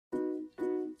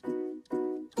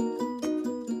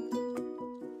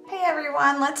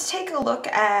everyone, let's take a look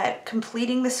at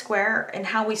completing the square and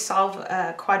how we solve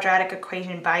a quadratic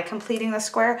equation by completing the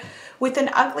square with an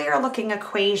uglier looking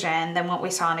equation than what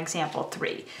we saw in example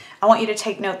 3. I want you to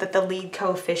take note that the lead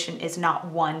coefficient is not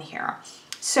 1 here.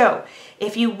 So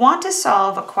if you want to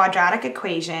solve a quadratic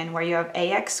equation where you have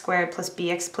ax squared plus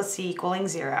bx plus c equaling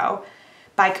 0,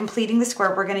 by completing the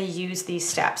square, we're going to use these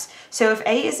steps. So if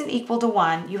a isn't equal to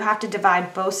 1, you have to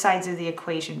divide both sides of the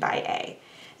equation by a.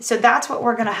 So that's what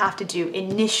we're going to have to do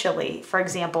initially for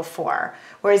example 4.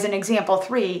 Whereas in example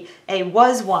 3, a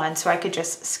was 1, so I could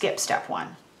just skip step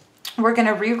 1. We're going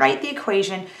to rewrite the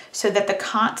equation so that the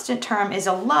constant term is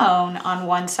alone on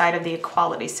one side of the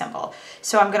equality symbol.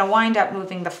 So I'm going to wind up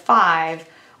moving the 5,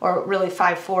 or really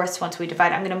 5/4 once we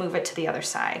divide, I'm going to move it to the other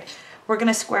side. We're going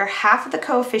to square half of the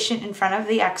coefficient in front of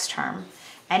the x term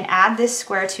and add this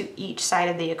square to each side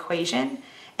of the equation.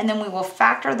 And then we will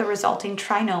factor the resulting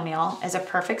trinomial as a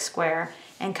perfect square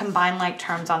and combine like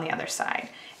terms on the other side.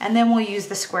 And then we'll use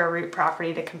the square root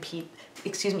property to complete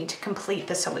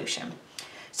the solution.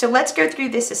 So let's go through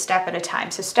this a step at a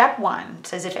time. So step 1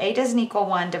 says if a doesn't equal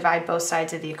 1, divide both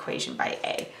sides of the equation by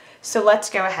a. So let's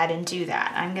go ahead and do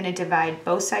that. I'm going to divide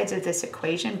both sides of this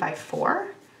equation by 4.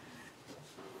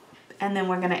 And then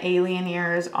we're going to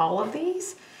alineate all of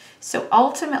these. So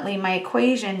ultimately my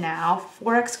equation now,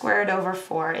 4x squared over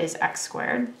 4 is x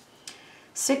squared.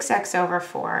 6x over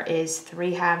 4 is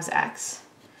 3/2 x.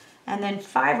 And then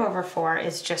 5 over 4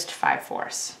 is just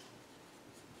 5/4.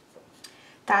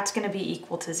 That's going to be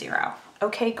equal to 0.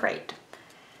 Okay, great.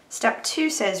 Step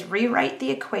 2 says rewrite the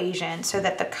equation so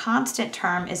that the constant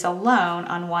term is alone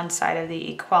on one side of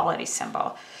the equality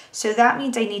symbol. So that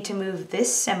means I need to move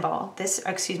this symbol,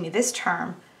 this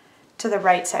term, to the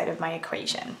right side of my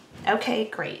equation. Okay,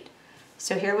 great.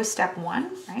 So here was step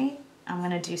 1, right? I'm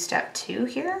going to do step 2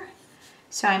 here.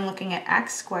 So I'm looking at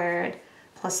x squared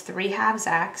plus 3/2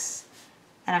 x,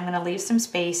 and I'm going to leave some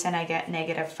space and I get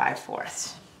negative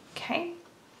 5/4. Okay?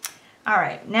 All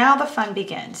right, now the fun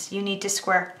begins. You need to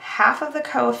square half of the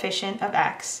coefficient of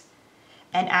x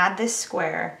and add this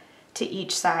square to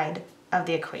each side of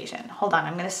the equation. Hold on,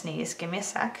 I'm going to sneeze. Give me a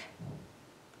sec.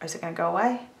 Or is it going to go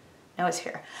away? No, it's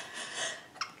here.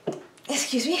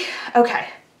 Excuse me. Okay.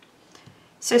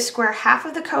 So square half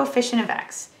of the coefficient of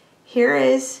x. Here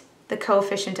is the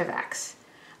coefficient of x.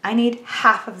 I need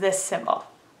half of this symbol.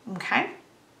 Okay?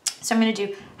 So I'm going to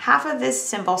do half of this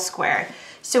symbol squared.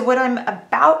 So what I'm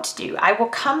about to do, I will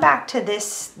come back to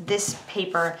this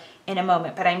paper in a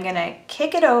moment, but I'm going to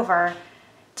kick it over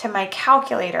to my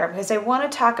calculator because I want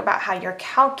to talk about how your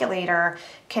calculator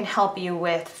can help you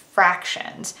with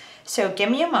fractions. So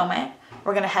give me a moment.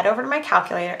 We're going to head over to my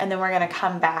calculator and then we're going to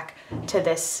come back to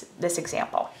this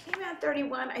example. Hey Math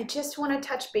 31, I just want to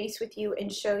touch base with you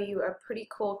and show you a pretty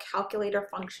cool calculator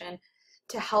function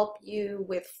to help you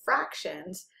with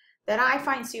fractions that I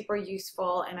find super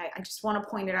useful, and I just want to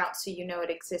point it out so you know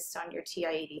it exists on your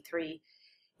TI-83,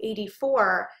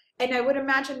 84. And I would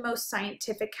imagine most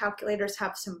scientific calculators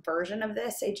have some version of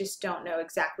this. I just don't know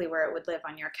exactly where it would live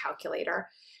on your calculator.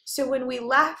 So when we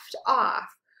left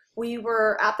off, we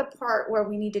were at the part where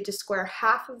we needed to square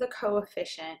half of the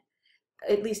coefficient,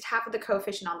 at least half of the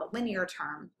coefficient on the linear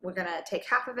term. We're going to take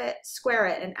half of it, square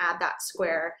it, and add that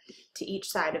square to each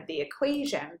side of the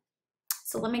equation.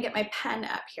 So let me get my pen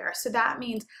up here. So that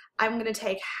means I'm going to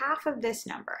take half of this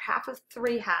number, half of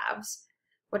 3/2,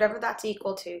 whatever that's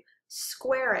equal to,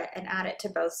 square it and add it to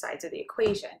both sides of the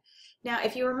equation. Now,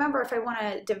 if you remember, if I want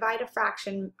to divide a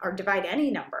fraction or divide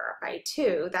any number by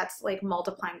 2, that's like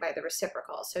multiplying by the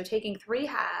reciprocal. So taking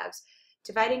 3/2,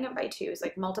 dividing it by 2 is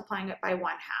like multiplying it by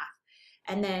 1/2.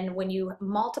 And then when you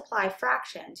multiply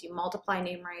fractions, you multiply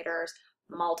numerators,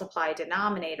 multiply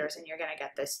denominators, and you're going to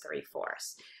get this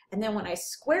 3/4. And then when I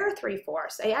square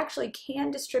 3/4, I actually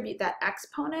can distribute that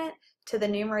exponent to the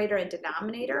numerator and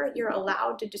denominator. You're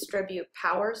allowed to distribute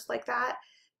powers like that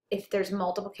if there's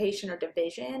multiplication or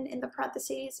division in the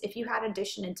parentheses. If you had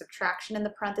addition and subtraction in the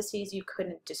parentheses, you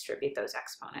couldn't distribute those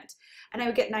exponents. And I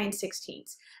would get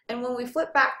 9/16. And when we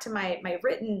flip back to my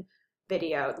written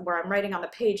video where I'm writing on the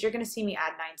page, you're going to see me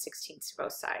add 9/16 to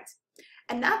both sides.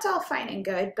 And that's all fine and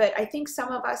good, but I think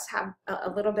some of us have a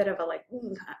little bit of a like,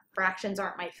 fractions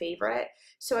aren't my favorite.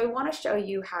 So I want to show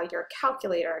you how your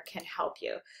calculator can help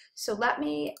you. So let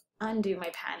me undo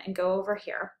my pen and go over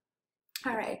here.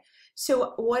 All right,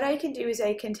 so what I can do is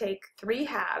I can take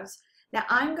 3/2. Now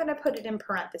I'm going to put it in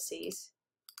parentheses.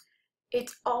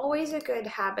 It's always a good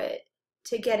habit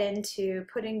to get into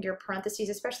putting your parentheses,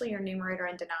 especially your numerator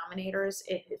and denominators,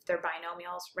 if they're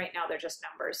binomials. Right now they're just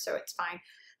numbers, so it's fine.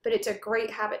 But it's a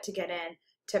great habit to get in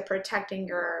to protecting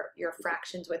your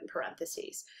fractions with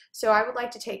parentheses. So I would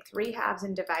like to take 3/2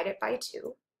 and divide it by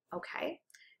 2, okay?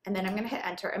 And then I'm gonna hit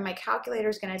enter, and my calculator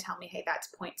is gonna tell me, hey, that's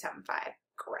 0.75,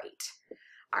 great.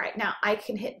 All right, now I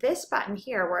can hit this button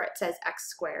here where it says x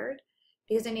squared,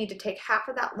 because I need to take half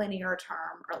of that linear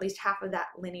term, or at least half of that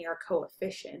linear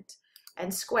coefficient,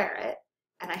 and square it,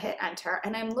 and I hit enter,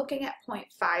 and I'm looking at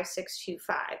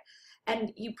 0.5625.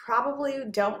 And you probably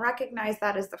don't recognize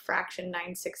that as the fraction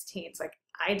 9/16, like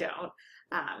I don't.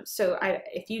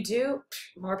 If you do,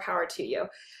 more power to you.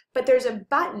 But there's a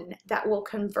button that will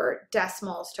convert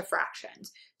decimals to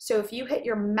fractions. So if you hit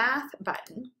your math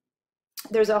button,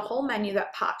 there's a whole menu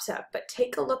that pops up, but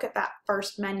take a look at that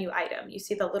first menu item. You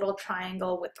see the little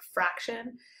triangle with the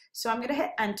fraction. So I'm going to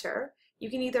hit enter. You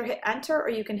can either hit enter or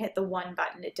you can hit the 1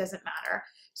 button. It doesn't matter.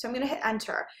 So I'm going to hit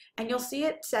enter, and you'll see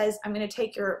it says I'm going to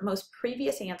take your most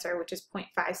previous answer, which is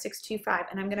 0.5625,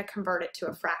 and I'm going to convert it to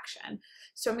a fraction.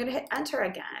 So I'm going to hit enter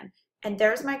again, and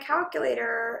there's my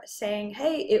calculator saying,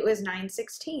 hey, it was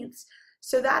 9/16.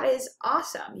 So that is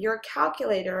awesome. Your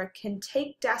calculator can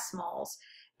take decimals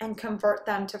and convert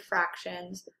them to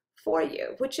fractions for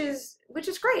you, which is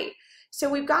great. So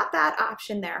we've got that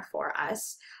option there for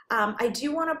us. I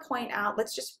do want to point out,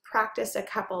 let's just practice a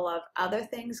couple of other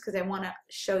things because I want to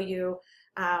show you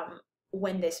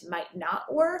when this might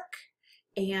not work,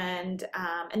 and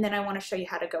then I want to show you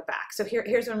how to go back. So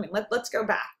here's what I mean. Let's go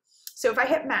back. So if I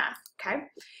hit math, okay,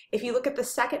 if you look at the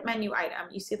second menu item,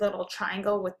 you see the little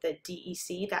triangle with the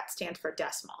DEC, that stands for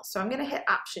decimal. So I'm going to hit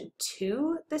option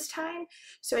 2 this time.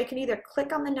 So I can either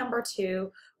click on the number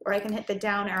 2 or I can hit the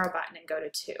down arrow button and go to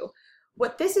 2.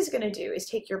 What this is going to do is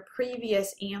take your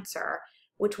previous answer,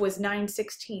 which was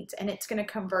 9/16, and it's going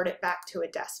to convert it back to a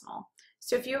decimal.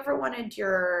 So if you ever wanted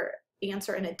your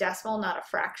answer in a decimal, not a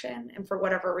fraction, and for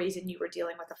whatever reason you were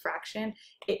dealing with a fraction,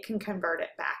 it can convert it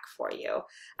back for you.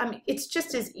 It's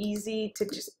just as easy to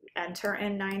just enter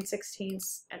in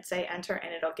 9/16 and say enter,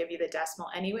 and it'll give you the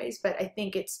decimal anyways, but I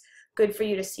think it's good for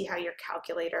you to see how your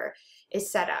calculator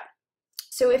is set up.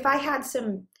 So if I had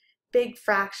some big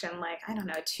fraction, like, I don't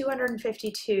know,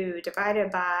 252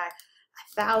 divided by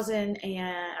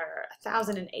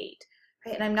 1,008,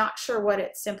 right? And I'm not sure what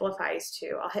it simplifies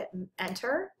to. I'll hit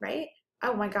enter, right?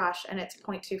 Oh my gosh, and it's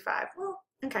 0.25. Well,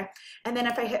 okay. And then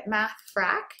if I hit math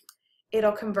frac,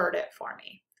 it'll convert it for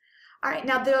me. All right,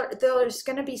 now there's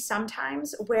going to be some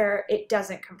times where it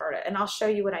doesn't convert it, and I'll show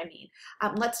you what I mean.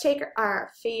 Let's take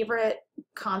our favorite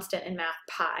constant in math,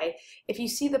 pi. If you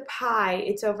see the pi,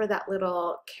 it's over that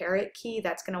little caret key.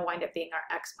 That's going to wind up being our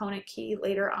exponent key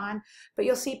later on, but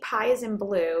you'll see pi is in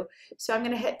blue, so I'm going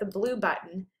to hit the blue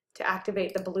button to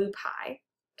activate the blue pi,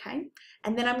 okay?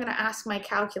 And then I'm going to ask my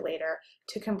calculator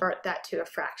to convert that to a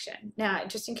fraction. Now,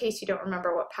 just in case you don't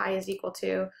remember what pi is equal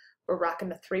to, we're rocking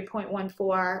the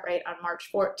 3.14, right? On March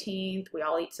 14th, we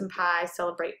all eat some pie,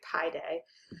 celebrate Pi Day.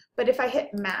 But if I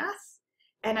hit math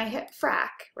and I hit frac,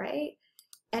 right?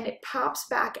 And it pops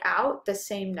back out the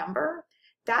same number,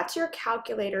 that's your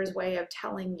calculator's way of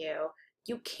telling you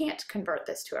you can't convert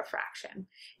this to a fraction.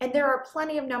 And there are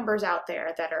plenty of numbers out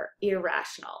there that are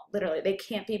irrational. Literally, they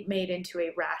can't be made into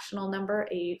a rational number,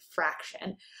 a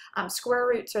fraction. Square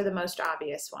roots are the most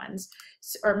obvious ones,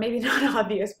 or maybe not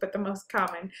obvious, but the most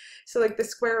common. So like the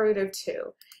square root of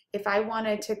 2. If I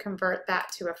wanted to convert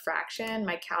that to a fraction,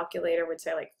 my calculator would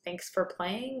say, like, thanks for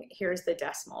playing, here's the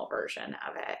decimal version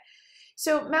of it.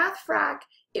 So math frac,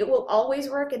 it will always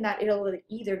work in that it'll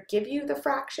either give you the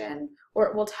fraction or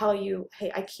it will tell you,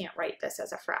 hey, I can't write this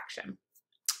as a fraction.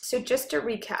 So just to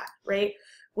recap, right?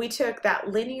 We took that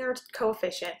linear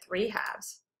coefficient, 3/2.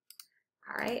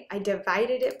 All right, I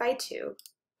divided it by 2,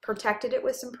 protected it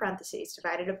with some parentheses,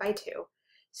 divided it by 2,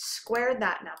 squared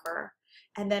that number,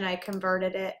 and then I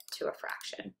converted it to a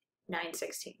fraction,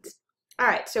 9/16. All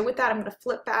right, so with that, I'm going to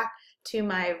flip back to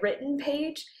my written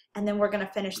page, and then we're going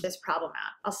to finish this problem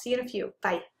out. I'll see you in a few.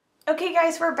 Bye. Okay,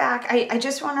 guys, we're back. I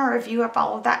just want to review up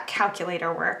all of that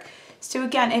calculator work. So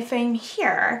again, if I'm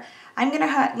here, I'm going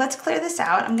to, let's clear this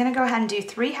out. I'm going to go ahead and do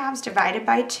 3/2 divided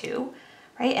by 2,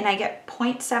 right? And I get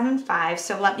 0.75,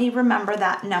 so let me remember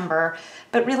that number.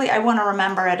 But really, I want to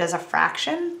remember it as a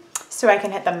fraction, so I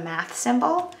can hit the math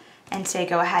symbol and say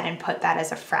go ahead and put that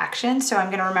as a fraction. So I'm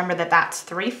going to remember that that's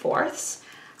 3/4.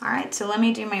 All right, so let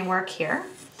me do my work here.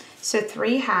 So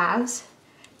 3/2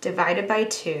 divided by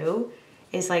 2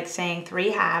 is like saying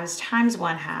 3/2 times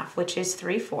 1/2, which is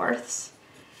 3/4.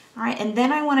 All right, and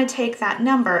then I want to take that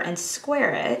number and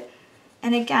square it.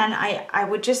 And again, I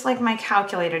would just like my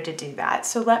calculator to do that.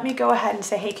 So let me go ahead and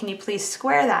say, hey, can you please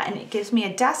square that? And it gives me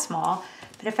a decimal.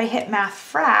 But if I hit math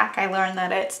frac, I learn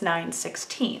that it's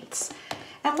 9/16.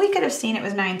 And we could have seen it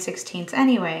was 9/16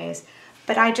 anyways,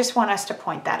 but I just want us to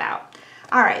point that out.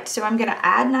 All right, so I'm gonna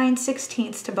add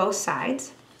 9/16 to both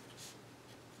sides.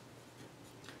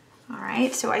 All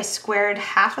right, so I squared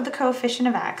half of the coefficient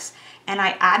of x, and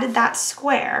I added that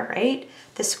square, right?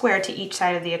 The square to each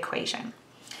side of the equation.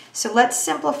 So let's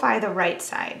simplify the right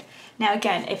side. Now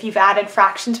again, if you've added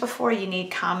fractions before, you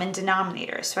need common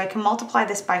denominators. So I can multiply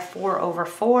this by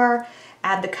 4/4,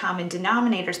 add the common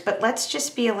denominators, but let's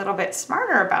just be a little bit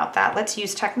smarter about that. Let's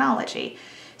use technology.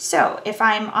 So if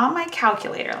I'm on my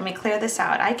calculator, let me clear this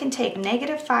out. I can take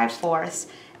 -5/4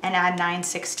 and add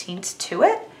 9/16 to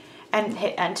it and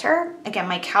hit enter. Again,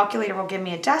 my calculator will give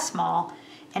me a decimal,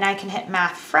 and I can hit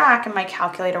math frac and my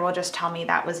calculator will just tell me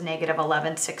that was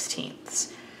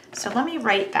 -11/16. So let me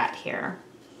write that here.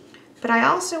 But I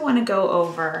also want to go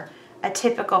over a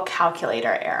typical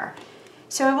calculator error.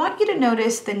 So I want you to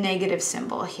notice the negative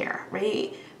symbol here,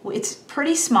 right? It's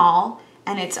pretty small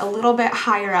and it's a little bit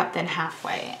higher up than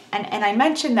halfway. And I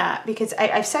mentioned that because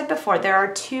I've said before, there are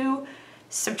two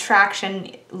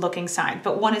subtraction looking signs,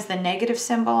 but one is the negative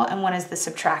symbol and one is the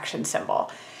subtraction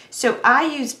symbol. So I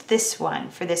used this one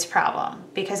for this problem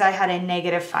because I had a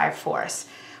 -5/4.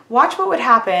 Watch what would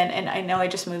happen, and I know I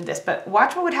just moved this, but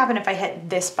watch what would happen if I hit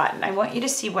this button. I want you to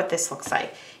see what this looks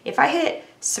like. If I hit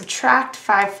subtract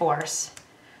 5/4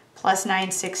 plus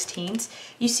 9/16,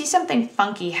 you see something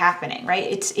funky happening, right?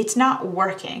 It's not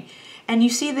working. And you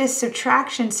see this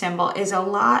subtraction symbol is a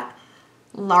lot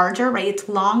larger, right? It's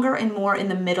longer and more in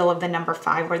the middle of the number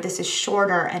 5, where this is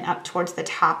shorter and up towards the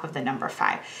top of the number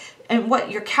 5. And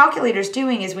what your calculator is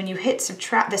doing is when you hit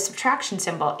the subtraction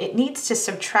symbol, it needs to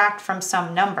subtract from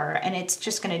some number, and it's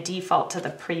just going to default to the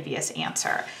previous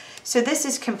answer. So this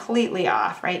is completely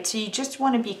off, right? So you just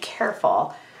want to be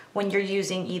careful when you're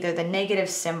using either the negative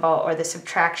symbol or the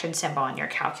subtraction symbol on your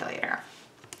calculator.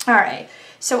 All right,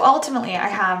 so ultimately I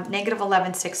have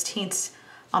 -11/16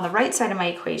 on the right side of my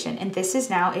equation, and this is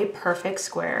now a perfect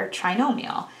square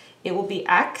trinomial. It will be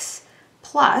x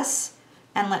plus,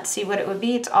 and let's see what it would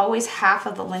be. It's always half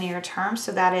of the linear term,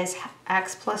 so that is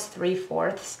x plus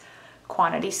 3/4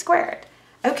 quantity squared.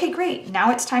 Okay, great.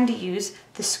 Now it's time to use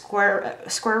the square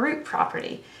root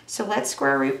property. So let's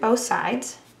square root both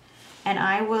sides, and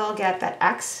I will get that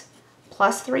x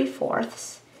plus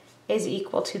 3/4 is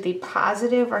equal to the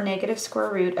positive or negative square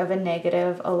root of a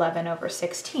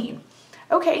 -11/16.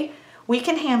 Okay, we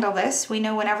can handle this. We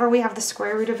know whenever we have the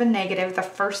square root of a negative, the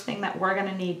first thing that we're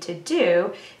gonna need to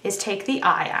do is take the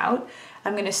I out.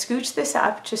 I'm gonna scooch this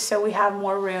up just so we have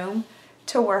more room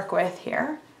to work with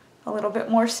here, a little bit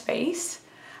more space.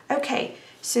 Okay,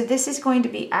 so this is going to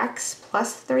be x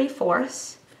plus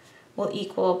 3/4 will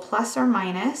equal plus or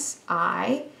minus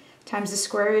I times the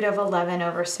square root of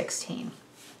 11/16.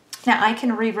 Now I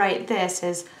can rewrite this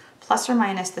as plus or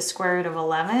minus the square root of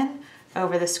 11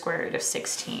 over the square root of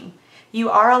 16. You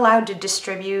are allowed to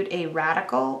distribute a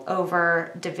radical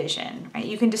over division, right?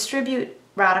 You can distribute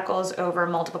radicals over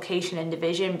multiplication and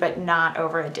division, but not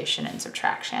over addition and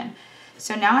subtraction.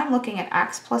 So now I'm looking at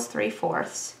x plus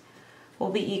 3/4 will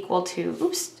be equal to,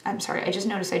 oops, I'm sorry, I just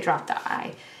noticed I dropped the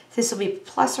I. This will be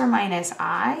plus or minus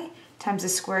I times the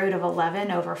square root of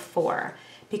 11/4,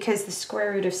 because the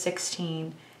square root of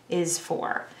 16 is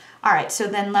 4. All right, so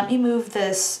then let me move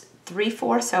this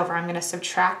 3/4 over. I'm going to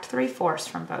subtract 3/4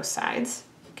 from both sides,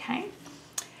 okay?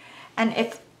 And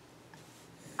if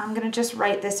I'm going to just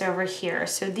write this over here.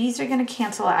 So these are going to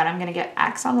cancel out. I'm going to get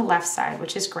x on the left side,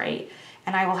 which is great,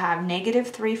 and I will have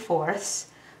 -3/4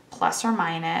 plus or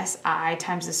minus I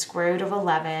times the square root of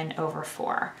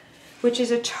 11/4, which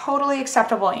is a totally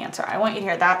acceptable answer. I want you to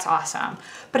hear that's awesome.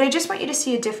 But I just want you to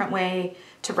see a different way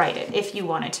to write it if you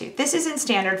wanted to. This is in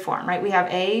standard form, right? We have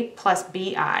a plus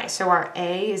bi. So our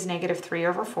a is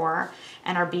 -3/4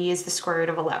 and our b is the square root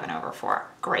of 11/4.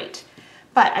 Great.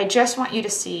 But I just want you to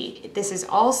see this is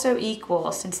also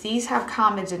equal, since these have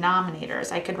common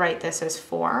denominators, I could write this as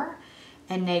 4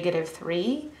 and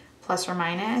 -3 plus or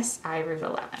minus I root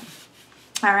 11.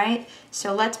 All right,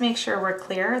 so let's make sure we're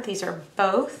clear. These are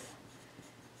both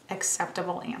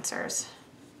acceptable answers.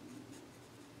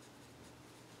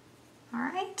 All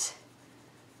right.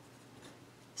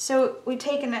 So we've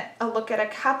taken a look at a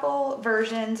couple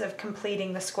versions of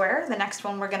completing the square. The next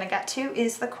one we're going to get to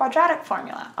is the quadratic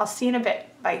formula. I'll see you in a bit.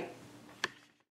 Bye.